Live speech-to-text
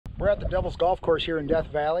We're at the Devil's Golf Course here in Death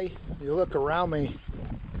Valley. You look around me,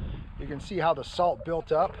 you can see how the salt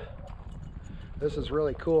built up. This is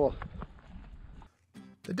really cool.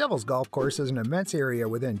 The Devil's Golf Course is an immense area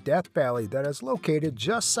within Death Valley that is located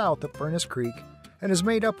just south of Furnace Creek and is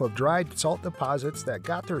made up of dried salt deposits that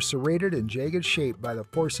got their serrated and jagged shape by the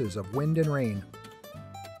forces of wind and rain.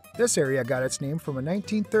 This area got its name from a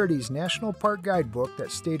 1930s National Park guidebook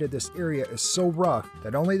that stated this area is so rough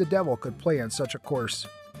that only the devil could play on such a course.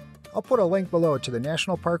 I'll put a link below to the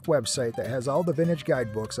National Park website that has all the vintage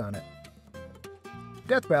guidebooks on it.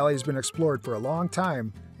 Death Valley has been explored for a long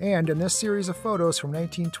time, and in this series of photos from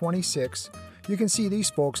 1926, you can see these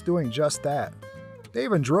folks doing just that. They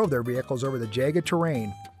even drove their vehicles over the jagged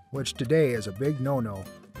terrain, which today is a big no-no.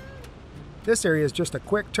 This area is just a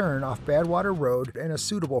quick turn off Badwater Road and is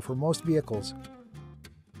suitable for most vehicles.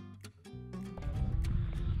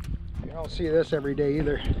 You don't see this every day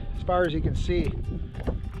either. As far as you can see,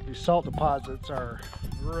 these salt deposits are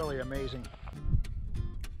really amazing.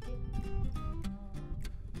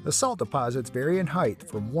 The salt deposits vary in height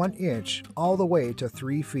from 1 inch all the way to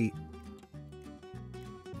 3 feet.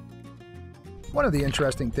 One of the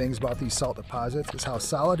interesting things about these salt deposits is how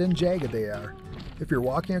solid and jagged they are. If you're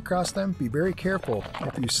walking across them, be very careful.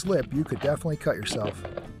 If you slip, you could definitely cut yourself.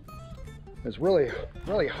 It's really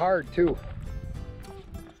hard too.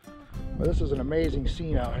 But this is an amazing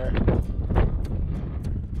scene out here.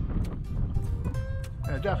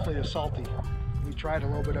 And it definitely is salty. We tried a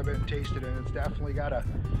little bit of it and tasted it, and it's definitely got a,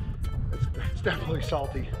 it's definitely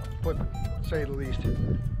salty, to say the least.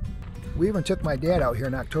 We even took my dad out here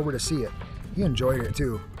in October to see it. He enjoyed it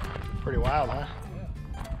too. Pretty wild, huh?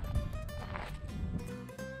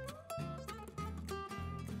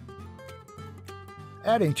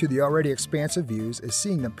 Adding to the already expansive views is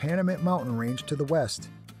seeing the Panamint mountain range to the west,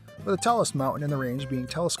 with the tallest mountain in the range being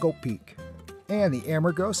Telescope Peak, and the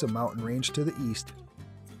Amargosa mountain range to the east.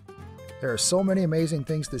 There are so many amazing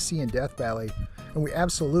things to see in Death Valley, and we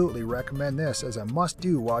absolutely recommend this as a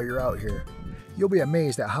must-do while you're out here. You'll be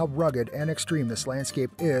amazed at how rugged and extreme this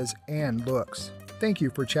landscape is and looks. Thank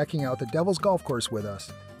you for checking out the Devil's Golf Course with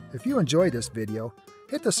us. If you enjoyed this video,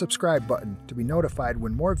 hit the subscribe button to be notified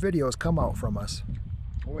when more videos come out from us.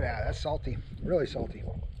 Oh yeah, that's salty. Really salty.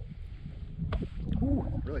 Ooh,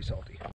 really salty.